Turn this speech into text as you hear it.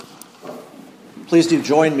Please do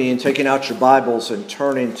join me in taking out your Bibles and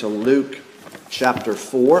turning to Luke chapter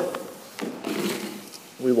 4.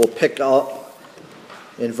 We will pick up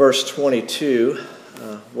in verse 22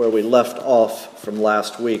 where we left off from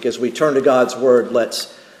last week. As we turn to God's Word,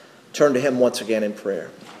 let's turn to Him once again in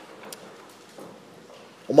prayer.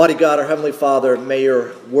 Almighty God, our Heavenly Father, may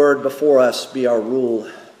your Word before us be our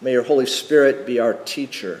rule. May your Holy Spirit be our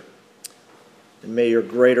teacher. And may your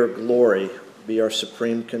greater glory be our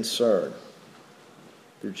supreme concern.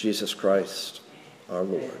 Through Jesus Christ, our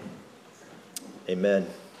Lord. Amen.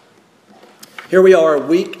 Here we are,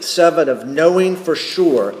 week 7 of Knowing for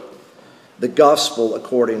Sure the Gospel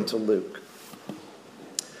according to Luke.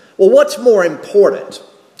 Well, what's more important,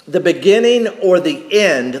 the beginning or the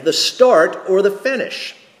end, the start or the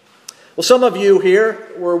finish? Well, some of you here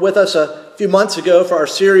were with us a few months ago for our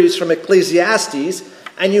series from Ecclesiastes,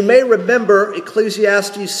 and you may remember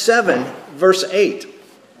Ecclesiastes 7, verse 8.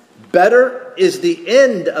 Better is the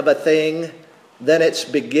end of a thing than its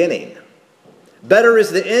beginning. Better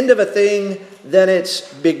is the end of a thing than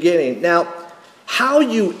its beginning. Now, how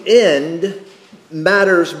you end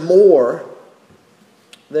matters more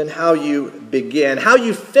than how you begin. How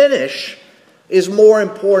you finish is more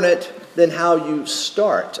important than how you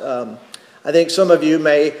start. I think some of you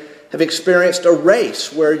may have experienced a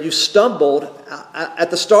race where you stumbled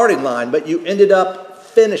at the starting line, but you ended up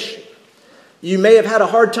finishing. You may have had a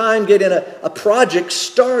hard time getting a project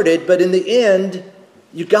started, but in the end,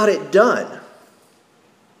 you got it done.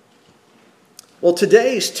 Well,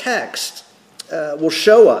 today's text will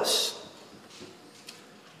show us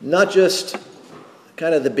not just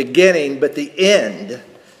kind of the beginning, but the end.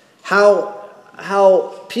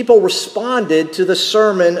 How people responded to the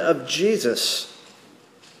sermon of Jesus.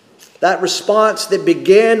 That response that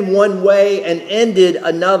began one way and ended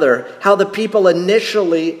another. How the people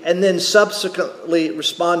initially and then subsequently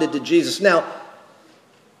responded to Jesus. Now,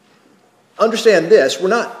 understand this. We're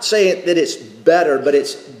not saying that it's better, but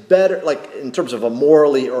it's better, like in terms of a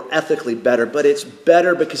morally or ethically better, but it's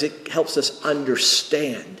better because it helps us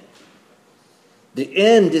understand. The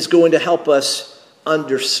end is going to help us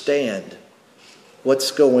understand what's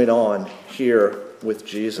going on here with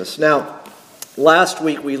Jesus. Now, last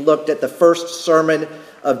week we looked at the first sermon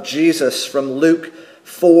of Jesus from Luke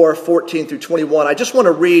 4, 14 through 21. I just want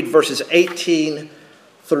to read verses 18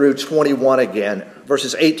 through 21 again.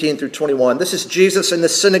 Verses 18 through 21. This is Jesus in the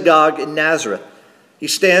synagogue in Nazareth. He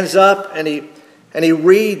stands up and he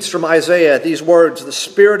reads from Isaiah these words, "The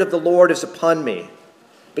Spirit of the Lord is upon me,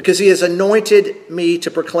 because he has anointed me to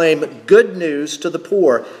proclaim good news to the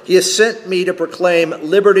poor. He has sent me to proclaim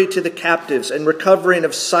liberty to the captives and recovering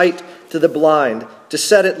of sight to the blind, to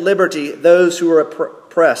set at liberty those who are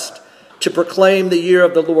oppressed, to proclaim the year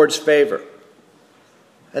of the Lord's favor."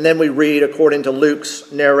 And then we read, according to Luke's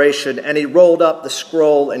narration, "And he rolled up the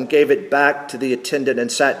scroll and gave it back to the attendant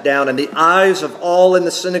and sat down. And the eyes of all in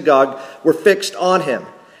the synagogue were fixed on him.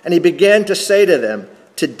 And he began to say to them,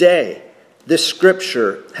 'Today this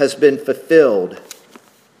scripture has been fulfilled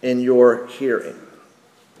in your hearing.'"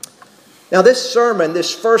 Now this sermon,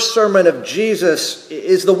 this first sermon of Jesus,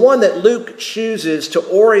 is the one that Luke chooses to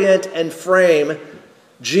orient and frame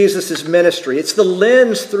Jesus' ministry. It's the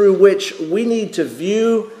lens through which we need to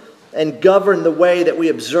view and govern the way that we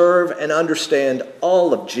observe and understand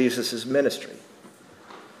all of Jesus' ministry.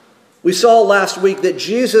 We saw last week that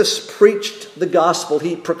Jesus preached the gospel.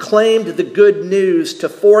 He proclaimed the good news to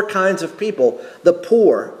 4 kinds of people: the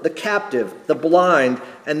poor, the captive, the blind,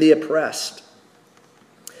 and the oppressed.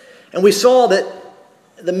 And we saw that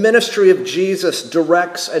the ministry of Jesus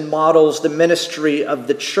directs and models the ministry of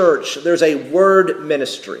the church. There's a word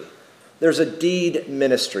ministry. There's a deed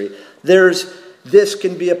ministry. This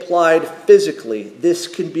can be applied physically. This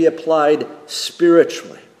can be applied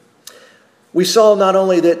spiritually. We saw not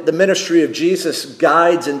only that the ministry of Jesus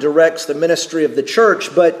guides and directs the ministry of the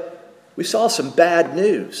church, but we saw some bad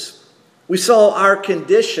news. We saw our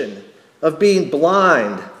condition of being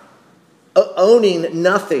blind, owning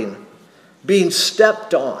nothing, being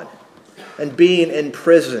stepped on, and being in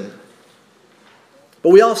prison. But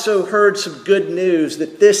we also heard some good news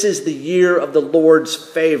that this is the year of the Lord's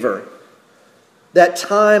favor, that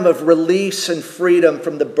time of release and freedom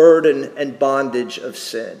from the burden and bondage of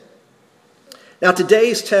sin. Now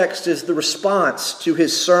today's text is the response to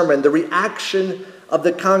his sermon, the reaction of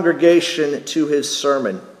the congregation to his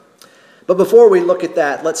sermon. But before we look at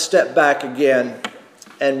that, let's step back again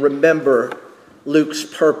and remember Luke's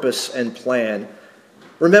purpose and plan.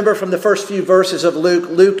 Remember from the first few verses of Luke,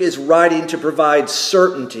 Luke is writing to provide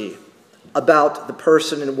certainty about the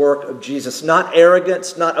person and work of Jesus. Not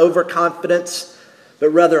arrogance, not overconfidence, but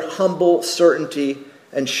rather humble certainty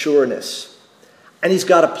and sureness. and he's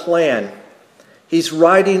got a plan. He's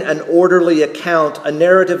writing an orderly account, a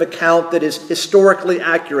narrative account that is historically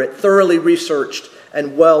accurate, thoroughly researched,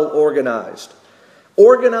 and well organized.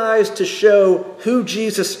 Organized to show who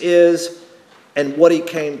Jesus is and what he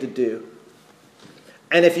came to do.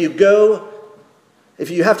 And if you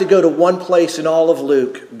have to go to one place in all of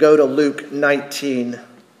Luke, go to Luke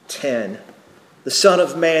 19:10. The Son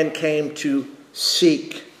of Man came to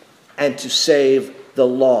seek and to save the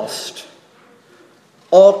lost.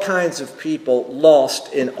 All kinds of people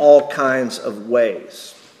lost in all kinds of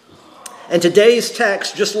ways. And today's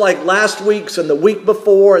text, just like last week's and the week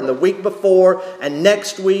before and the week before and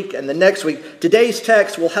next week and the next week, today's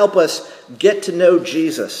text will help us get to know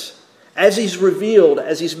Jesus as he's revealed,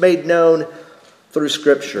 as he's made known through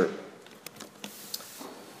Scripture.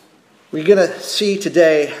 We're going to see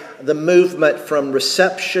today the movement from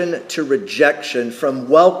reception to rejection, from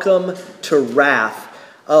welcome to wrath.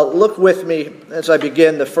 Look with me as I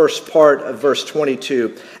begin the first part of verse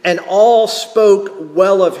 22. And all spoke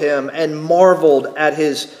well of him and marveled at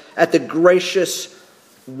the gracious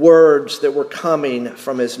words that were coming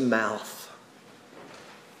from his mouth.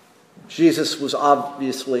 Jesus was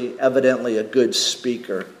evidently a good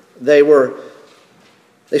speaker. They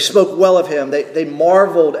spoke well of him. They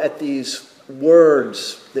marveled at these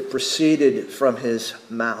words that proceeded from his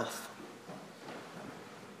mouth.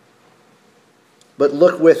 But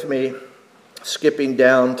look with me, skipping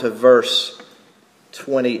down to verse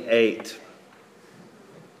 28.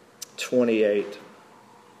 28.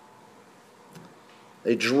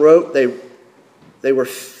 They were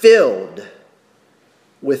filled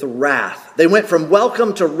with wrath. They went from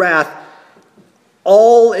welcome to wrath,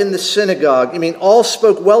 all in the synagogue. All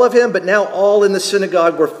spoke well of him, but now all in the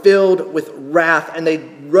synagogue were filled with wrath. And they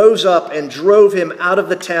rose up and drove him out of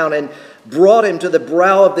the town and brought him to the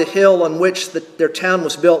brow of the hill on which their town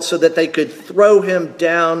was built so that they could throw him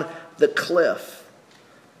down the cliff.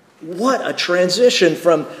 What a transition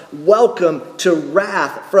from welcome to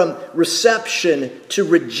wrath, from reception to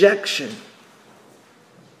rejection.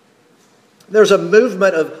 There's a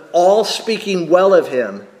movement of all speaking well of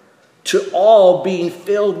him to all being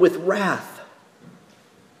filled with wrath.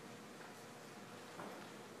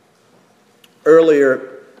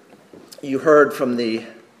 Earlier, you heard from the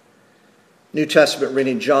New Testament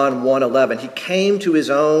reading, John 1:11. He came to his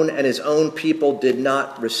own, and his own people did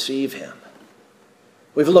not receive him.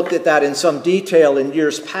 We've looked at that in some detail in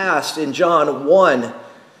years past. In John 1,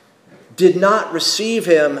 did not receive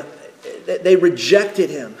him. They rejected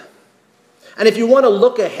him. And if you want to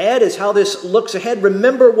look ahead as how this looks ahead,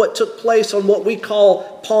 remember what took place on what we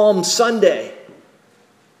call Palm Sunday.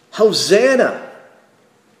 Hosanna.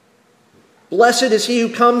 Blessed is he who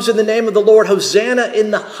comes in the name of the Lord. Hosanna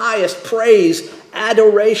in the highest. Praise,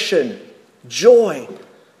 adoration, joy.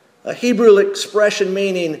 A Hebrew expression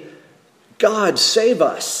meaning, God, save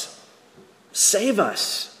us. Save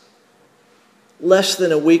us. Less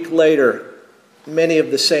than a week later, many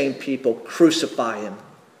of the same people crucify him.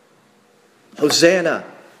 Hosanna,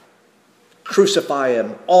 crucify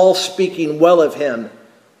him. All speaking well of him,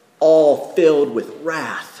 all filled with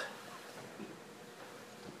wrath.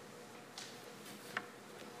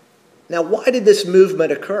 Now, why did this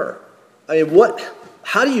movement occur?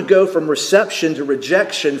 How do you go from reception to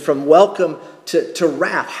rejection, from welcome to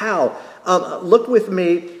wrath? How? Look with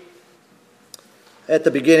me at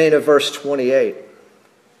the beginning of verse 28.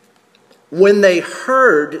 When they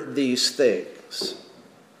heard these things.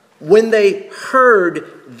 When they heard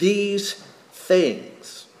these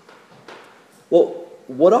things. Well,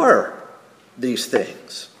 what are these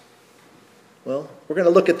things? Well, we're going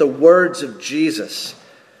to look at the words of Jesus.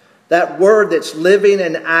 That word that's living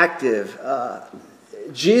and active.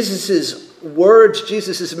 Jesus' words,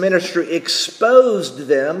 Jesus' ministry exposed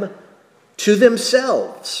them to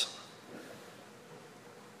themselves.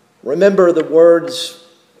 Remember the words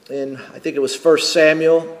in, I think it was 1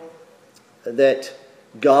 Samuel, that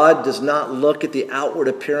God does not look at the outward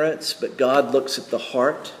appearance, but God looks at the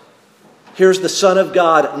heart. Here's the Son of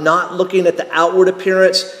God not looking at the outward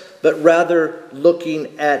appearance, but rather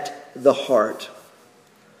looking at the heart.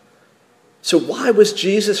 So why was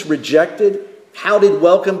Jesus rejected? How did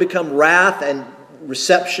welcome become wrath and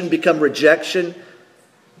reception become rejection?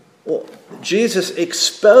 Well, Jesus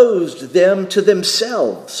exposed them to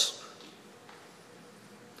themselves.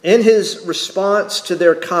 In his response to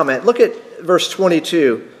their comment, look at verse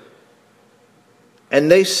 22. And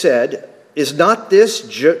they said, is not this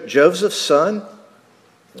Joseph's son?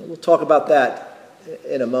 We'll talk about that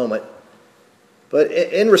in a moment. But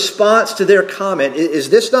in response to their comment, is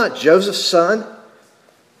this not Joseph's son?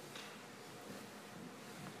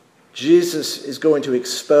 Jesus is going to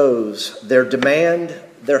expose their demand,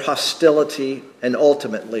 their hostility, and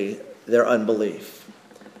ultimately their unbelief.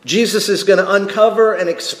 Jesus is going to uncover and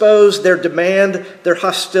expose their demand, their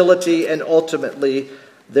hostility, and ultimately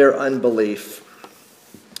their unbelief.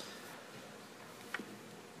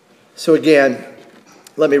 So again,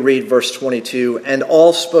 let me read verse 22. And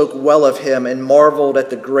all spoke well of him and marveled at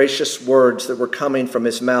the gracious words that were coming from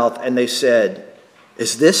his mouth. And they said,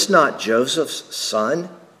 "Is this not Joseph's son?"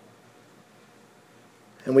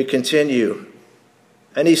 And we continue.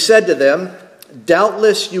 And he said to them,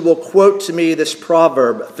 "Doubtless you will quote to me this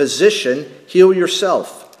proverb, 'Physician, heal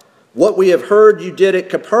yourself. What we have heard you did at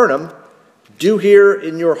Capernaum, do here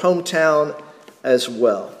in your hometown as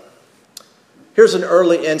well.'" Here's an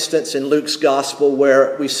early instance in Luke's gospel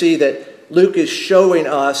where we see that Luke is showing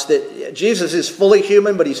us that Jesus is fully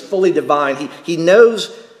human, but he's fully divine. He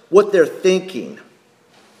knows what they're thinking.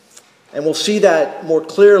 And we'll see that more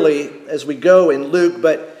clearly as we go in Luke.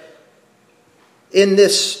 But in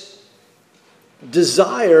this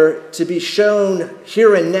desire to be shown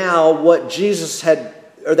here and now what Jesus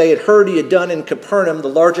they had heard he had done in Capernaum, the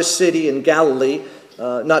largest city in Galilee,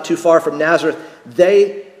 not too far from Nazareth,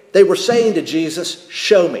 they were saying to Jesus,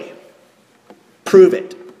 "Show me. Prove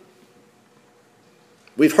it.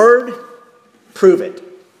 We've heard, prove it.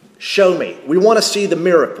 Show me. We want to see the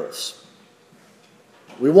miracles.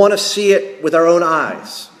 We want to see it with our own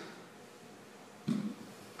eyes."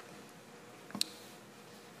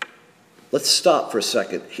 Let's stop for a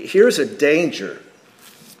second. Here's a danger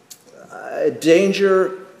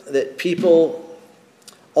that people,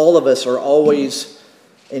 all of us, are always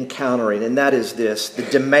encountering, and that is this: the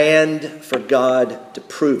demand for God to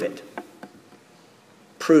prove it.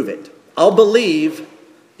 Prove it. I'll believe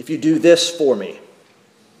if you do this for me.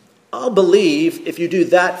 I'll believe if you do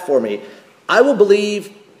that for me. I will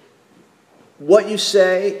believe what you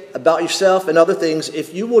say about yourself and other things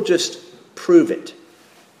if you will just prove it.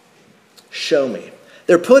 Show me.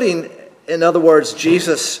 They're putting, in other words,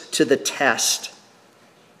 Jesus to the test.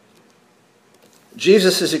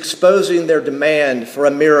 Jesus is exposing their demand for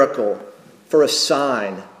a miracle, for a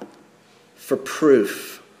sign, for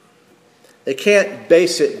proof. They can't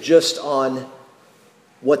base it just on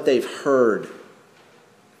what they've heard.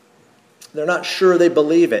 They're not sure they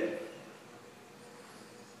believe it.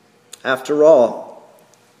 After all,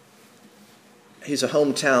 he's a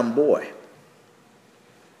hometown boy.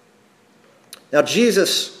 Now,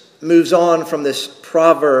 Jesus moves on from this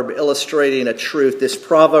proverb illustrating a truth, this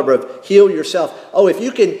proverb of heal yourself. Oh, if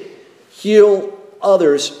you can heal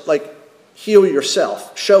others, heal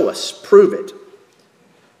yourself. Show us, prove it.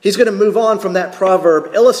 He's going to move on from that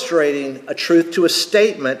proverb illustrating a truth to a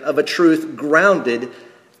statement of a truth grounded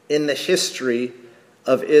in the history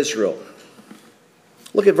of Israel.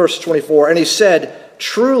 Look at verse 24. And he said,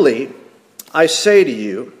 "Truly, I say to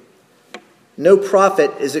you, no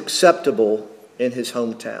prophet is acceptable in his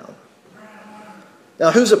hometown."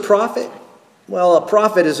 Now, who's a prophet? Well, a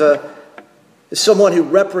prophet is someone who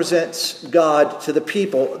represents God to the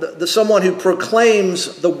people, someone who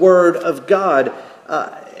proclaims the word of God.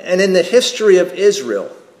 And in the history of Israel,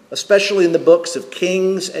 especially in the books of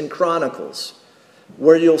Kings and Chronicles,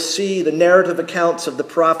 where you'll see the narrative accounts of the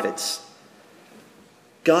prophets,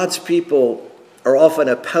 God's people are often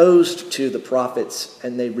opposed to the prophets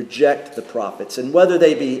and they reject the prophets. And whether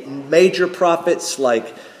they be major prophets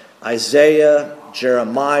like Isaiah,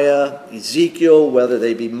 Jeremiah, Ezekiel, whether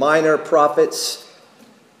they be minor prophets,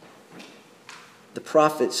 the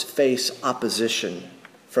prophets face opposition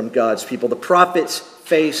from God's people. The prophets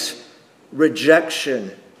face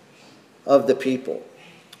rejection of the people.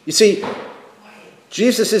 You see,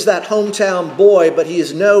 Jesus is that hometown boy, but he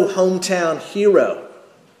is no hometown hero.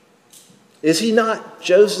 Is he not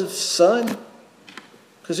Joseph's son?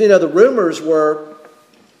 Because, the rumors were,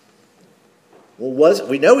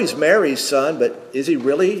 we know he's Mary's son, but is he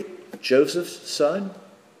really Joseph's son?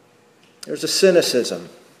 There's a cynicism.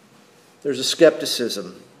 There's a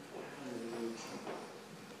skepticism.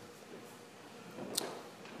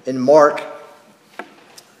 In Mark,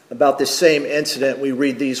 about this same incident, we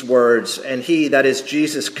read these words, "And he," that is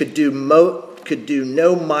Jesus, could do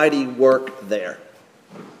no mighty work there."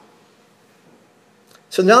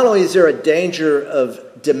 So not only is there a danger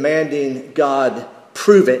of demanding God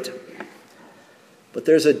prove it, but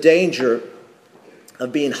there's a danger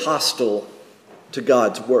of being hostile to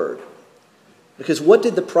God's word. Because what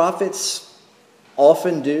did the prophets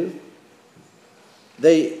often do?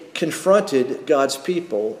 They confronted God's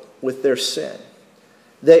people with their sin.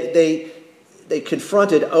 They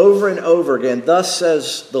confronted over and over again, "Thus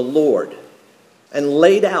says the Lord," and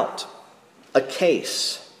laid out a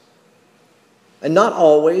case And not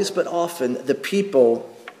always, but often, the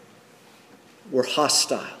people were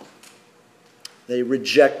hostile. They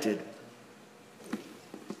rejected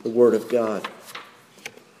the Word of God.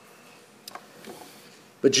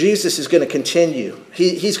 But Jesus is going to continue.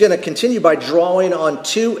 He's going to continue by drawing on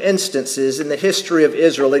two instances in the history of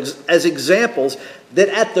Israel as examples that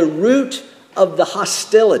at the root of the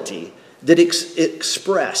hostility that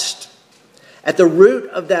expressed, at the root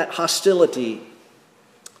of that hostility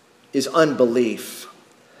is unbelief.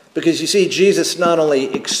 Because you see, Jesus not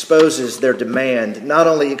only exposes their demand, not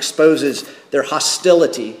only exposes their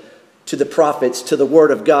hostility to the prophets, to the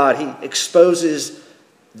Word of God, he exposes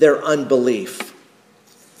their unbelief.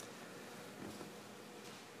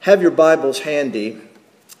 Have your Bibles handy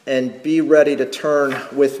and be ready to turn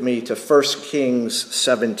with me to 1 Kings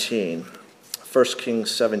 17. 1 Kings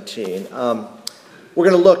 17. We're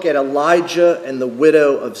going to look at Elijah and the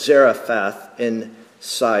widow of Zarephath in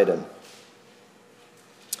Sidon.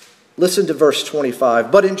 Listen to verse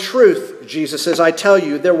 25. But in truth, Jesus says, I tell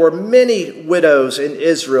you, there were many widows in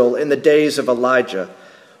Israel in the days of Elijah,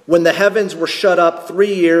 when the heavens were shut up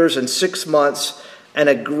 3 years and 6 months, and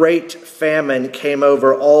a great famine came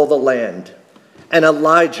over all the land. And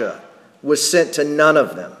Elijah was sent to none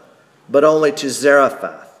of them, but only to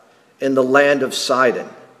Zarephath in the land of Sidon,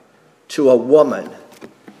 to a woman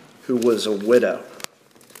who was a widow.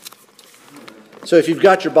 So if you've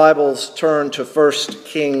got your Bibles, turn to 1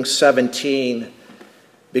 Kings 17,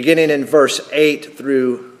 beginning in verse 8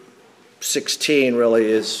 through 16, really,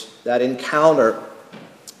 is that encounter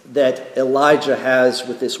that Elijah has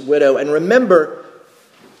with this widow. And remember,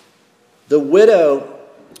 the widow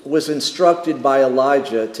was instructed by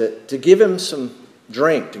Elijah to give him some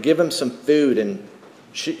drink, to give him some food. And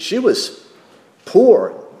she was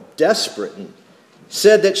poor, desperate, and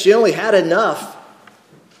said that she only had enough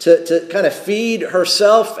to kind of feed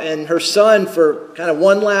herself and her son for kind of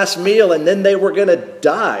one last meal, and then they were going to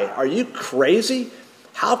die. Are you crazy?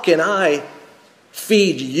 How can I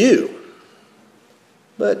feed you?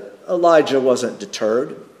 But Elijah wasn't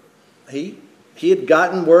deterred. He had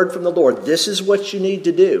gotten word from the Lord. This is what you need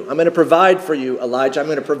to do. I'm going to provide for you, Elijah. I'm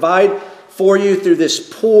going to provide for you through this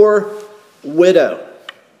poor widow.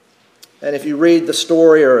 And if you read the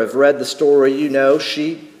story or have read the story, you know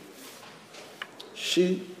she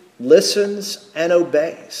listens and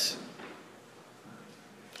obeys.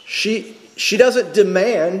 She doesn't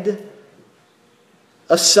demand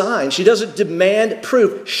a sign. She doesn't demand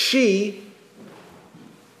proof. She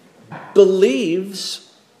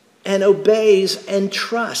believes and obeys and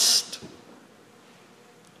trusts.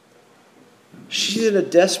 She's in a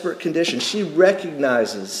desperate condition. She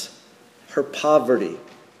recognizes her poverty,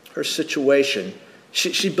 her situation.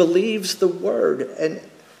 She believes the word.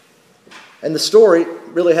 And the story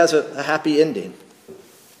really has a happy ending.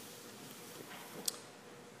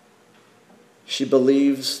 She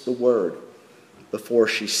believes the word before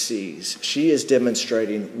she sees. She is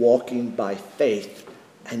demonstrating walking by faith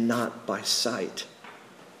and not by sight.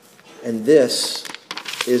 And this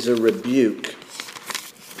is a rebuke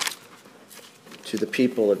to the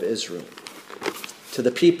people of Israel, to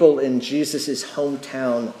the people in Jesus'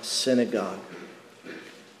 hometown synagogue.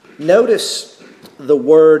 Notice the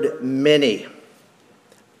word many.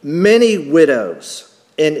 Many widows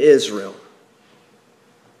in Israel.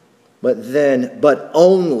 But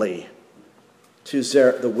only to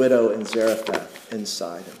the widow in Zarephath in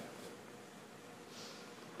Sidon.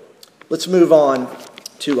 Let's move on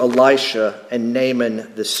to Elisha and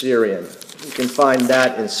Naaman the Syrian. You can find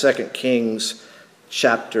that in 2 Kings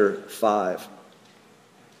chapter 5.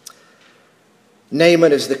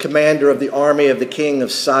 Naaman is the commander of the army of the king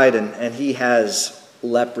of Sidon, and he has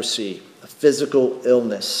leprosy, a physical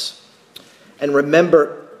illness. And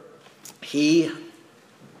remember, he's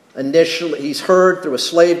heard through a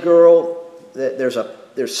slave girl that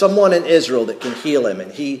there's someone in Israel that can heal him,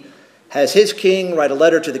 and he has his king write a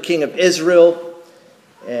letter to the king of Israel.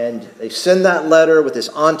 And they send that letter with his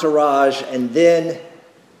entourage, and then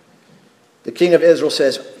the king of Israel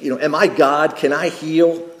says, am I God? Can I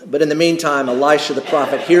heal? But in the meantime, Elisha the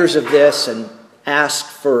prophet hears of this and asks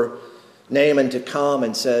for Naaman to come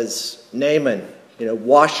and says, Naaman,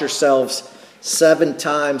 wash yourselves 7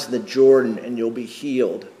 times in the Jordan and you'll be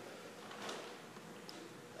healed.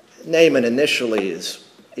 Naaman initially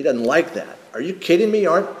he doesn't like that. Are you kidding me?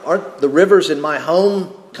 Aren't the rivers in my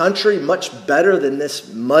home country much better than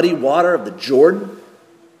this muddy water of the Jordan?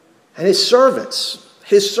 And his servants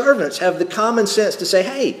have the common sense to say,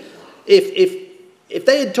 hey, if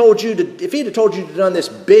he had told you to done this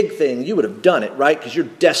big thing, you would have done it, right? Because you're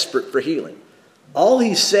desperate for healing. All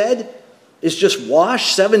he said is just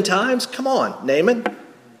wash 7 times? Come on, Naaman.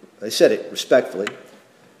 They said it respectfully.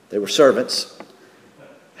 They were servants.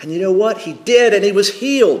 And you know what? He did, and he was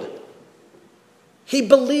healed. He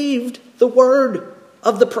believed the word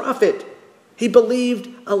of the prophet. He believed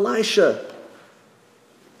Elisha.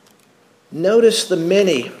 Notice the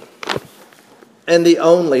many and the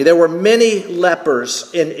only. There were many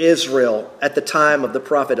lepers in Israel at the time of the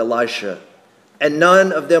prophet Elisha, and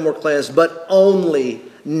none of them were cleansed, but only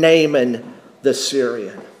Naaman the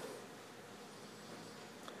Syrian.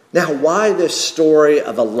 Now, why this story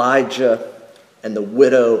of Elijah and the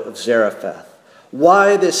widow of Zarephath?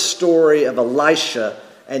 Why this story of Elisha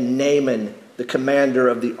and Naaman, the commander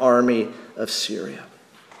of the army of Syria?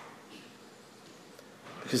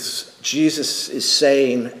 Because Jesus is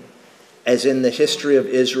saying, as in the history of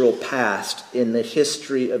Israel past, in the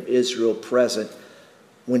history of Israel present,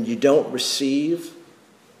 when you don't receive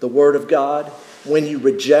the word of God, when you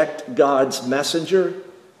reject God's messenger,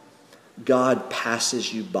 God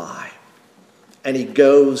passes you by. And he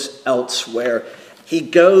goes elsewhere. He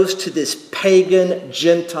goes to this pagan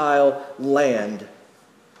Gentile land.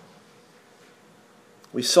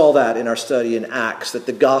 We saw that in our study in Acts, that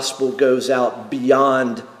the gospel goes out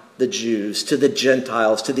beyond the Jews, to the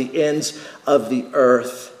Gentiles, to the ends of the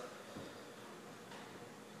earth.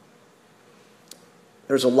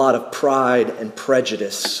 There's a lot of pride and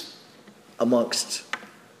prejudice amongst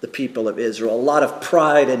the people of Israel. A lot of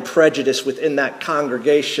pride and prejudice within that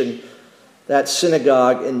congregation, that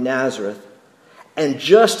synagogue in Nazareth. And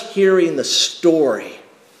just hearing the story,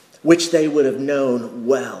 which they would have known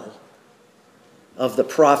well, of the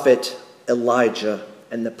prophet Elijah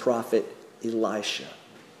and the prophet Elisha,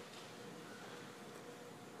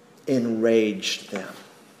 enraged them.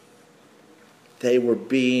 They were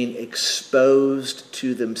being exposed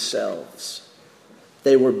to themselves.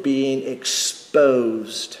 They were being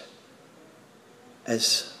exposed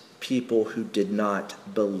as people who did not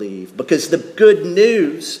believe. Because the good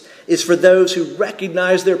news is for those who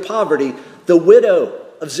recognize their poverty. The widow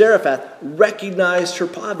of Zarephath recognized her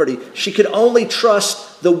poverty. She could only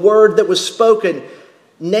trust the word that was spoken.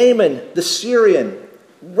 Naaman, the Syrian,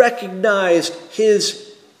 recognized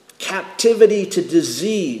his captivity to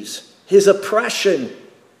disease, his oppression.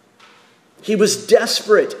 He was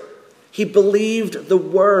desperate. He believed the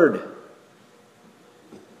word.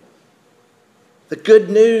 The good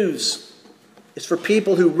news is for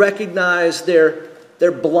people who recognize their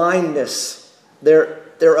blindness,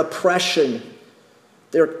 their oppression,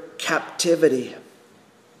 their captivity,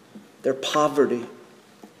 their poverty.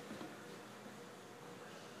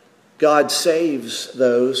 God saves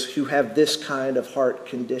those who have this kind of heart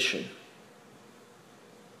condition.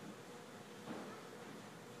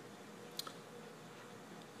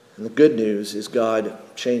 And the good news is God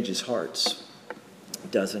changes hearts,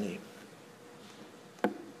 doesn't he?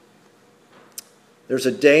 There's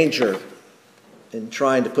a danger in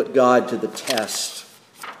trying to put God to the test.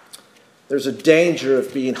 There's a danger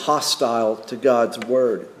of being hostile to God's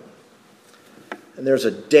word. And there's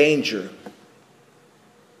a danger,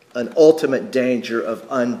 an ultimate danger of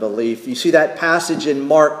unbelief. You see that passage in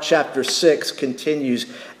Mark chapter 6 continues,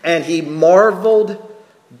 and he marveled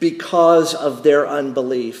because of their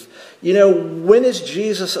unbelief. You know, when is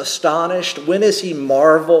Jesus astonished? When does he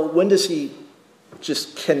marvel? When does he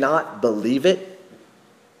just cannot believe it?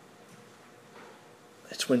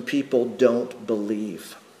 It's when people don't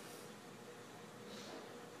believe.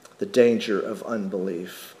 The danger of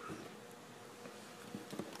unbelief.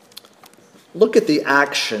 Look at the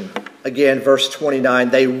action. Again, verse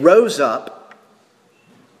 29. They rose up.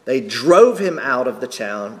 They drove him out of the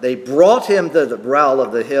town. They brought him to the brow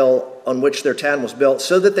of the hill on which their town was built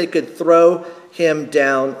so that they could throw him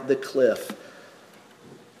down the cliff.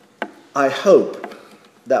 I hope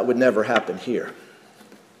that would never happen here.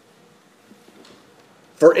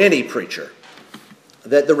 For any preacher,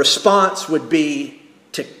 that the response would be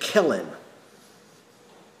to kill him.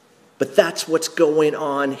 But that's what's going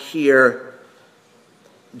on here.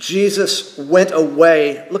 Jesus went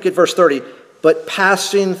away. Look at verse 30. But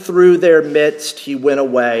passing through their midst, he went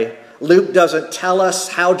away. Luke doesn't tell us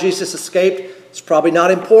how Jesus escaped. It's probably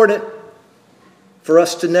not important for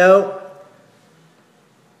us to know.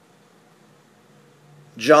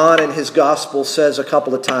 John in his gospel says a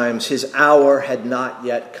couple of times, his hour had not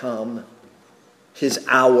yet come. His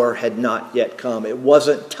hour had not yet come. It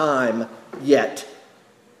wasn't time yet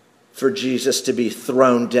for Jesus to be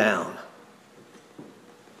thrown down.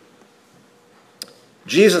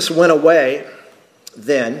 Jesus went away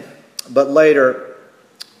then, but later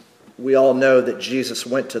we all know that Jesus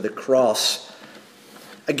went to the cross.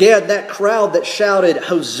 Again, that crowd that shouted,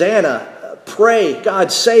 Hosanna, pray,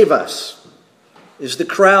 God save us, is the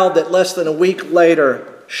crowd that less than a week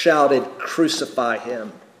later shouted, "Crucify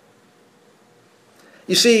him."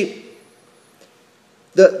 You see,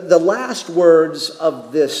 the last words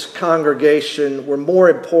of this congregation were more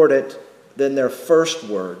important than their first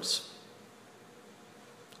words.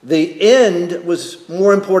 The end was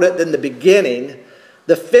more important than the beginning.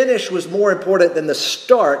 The finish was more important than the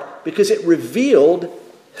start because it revealed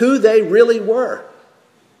who they really were.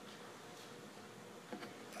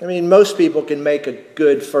 I mean, most people can make a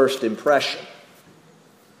good first impression.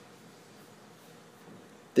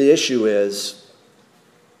 The issue is,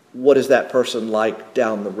 what is that person like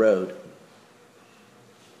down the road?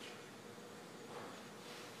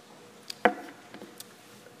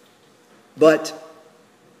 But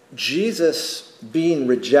Jesus being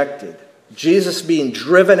rejected, Jesus being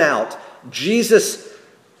driven out, Jesus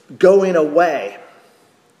going away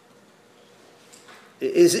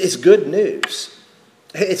is good news.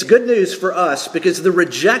 It's good news for us because the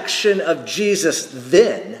rejection of Jesus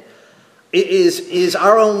then is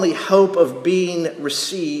our only hope of being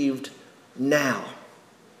received now.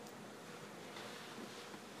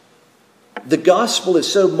 The gospel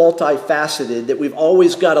is so multifaceted that we've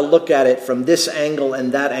always got to look at it from this angle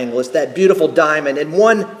and that angle. It's that beautiful diamond. And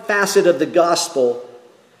one facet of the gospel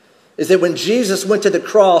is that when Jesus went to the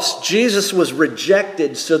cross, Jesus was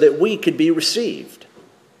rejected so that we could be received.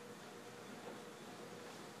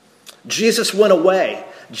 Jesus went away.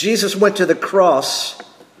 Jesus went to the cross.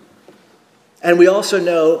 And we also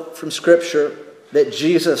know from Scripture that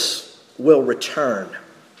Jesus will return.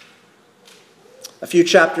 A few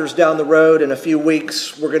chapters down the road, in a few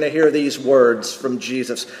weeks, we're going to hear these words from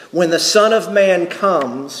Jesus. When the Son of Man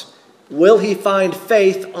comes, will he find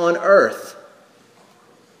faith on earth?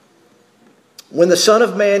 When the Son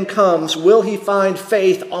of Man comes, will he find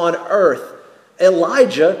faith on earth?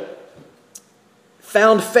 Elijah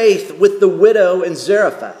found faith with the widow in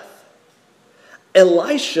Zarephath.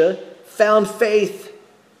 Elisha found faith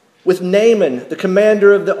with Naaman, the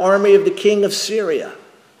commander of the army of the king of Syria.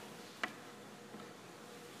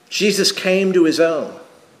 Jesus came to his own,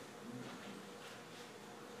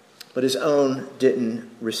 but his own didn't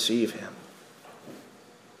receive him.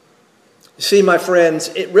 You see, my friends,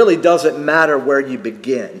 it really doesn't matter where you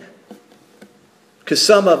begin, because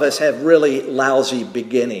some of us have really lousy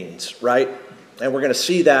beginnings, right? And we're going to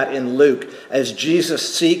see that in Luke as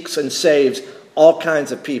Jesus seeks and saves all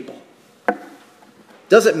kinds of people.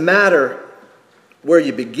 Doesn't matter where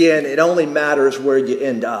you begin, it only matters where you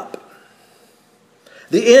end up.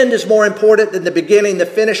 The end is more important than the beginning. The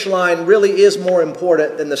finish line really is more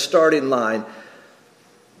important than the starting line.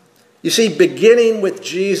 You see, beginning with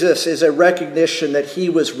Jesus is a recognition that he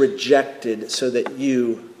was rejected so that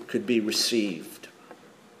you could be received.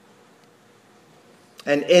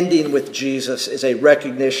 And ending with Jesus is a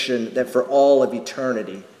recognition that for all of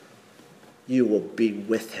eternity, you will be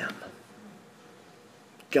with him.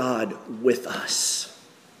 God with us.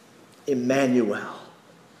 Emmanuel.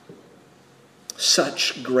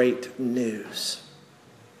 Such great news.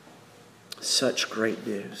 Such great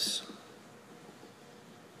news.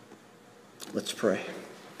 Let's pray.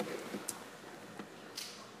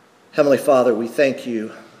 Heavenly Father, we thank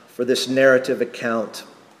you for this narrative account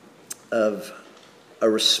of a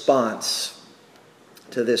response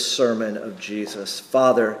to this sermon of Jesus.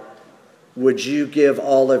 Father, would you give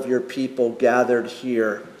all of your people gathered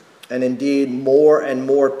here, and indeed more and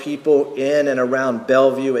more people in and around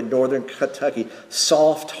Bellevue and northern Kentucky,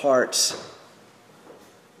 soft hearts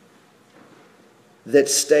that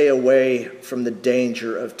stay away from the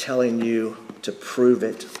danger of telling you to prove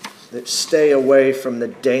it, that stay away from the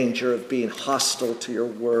danger of being hostile to your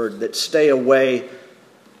word, that stay away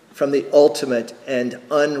from the ultimate and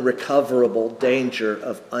unrecoverable danger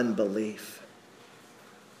of unbelief.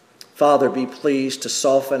 Father, be pleased to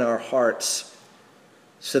soften our hearts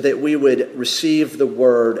so that we would receive the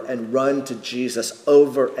word and run to Jesus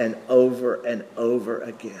over and over and over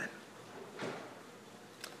again.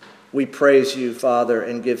 We praise you, Father,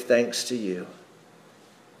 and give thanks to you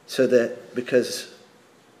so that because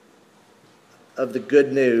of the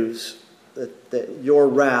good news that your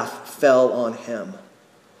wrath fell on him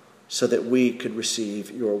so that we could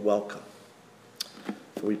receive your welcome.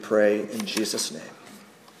 We pray in Jesus'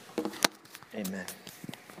 name. Amen.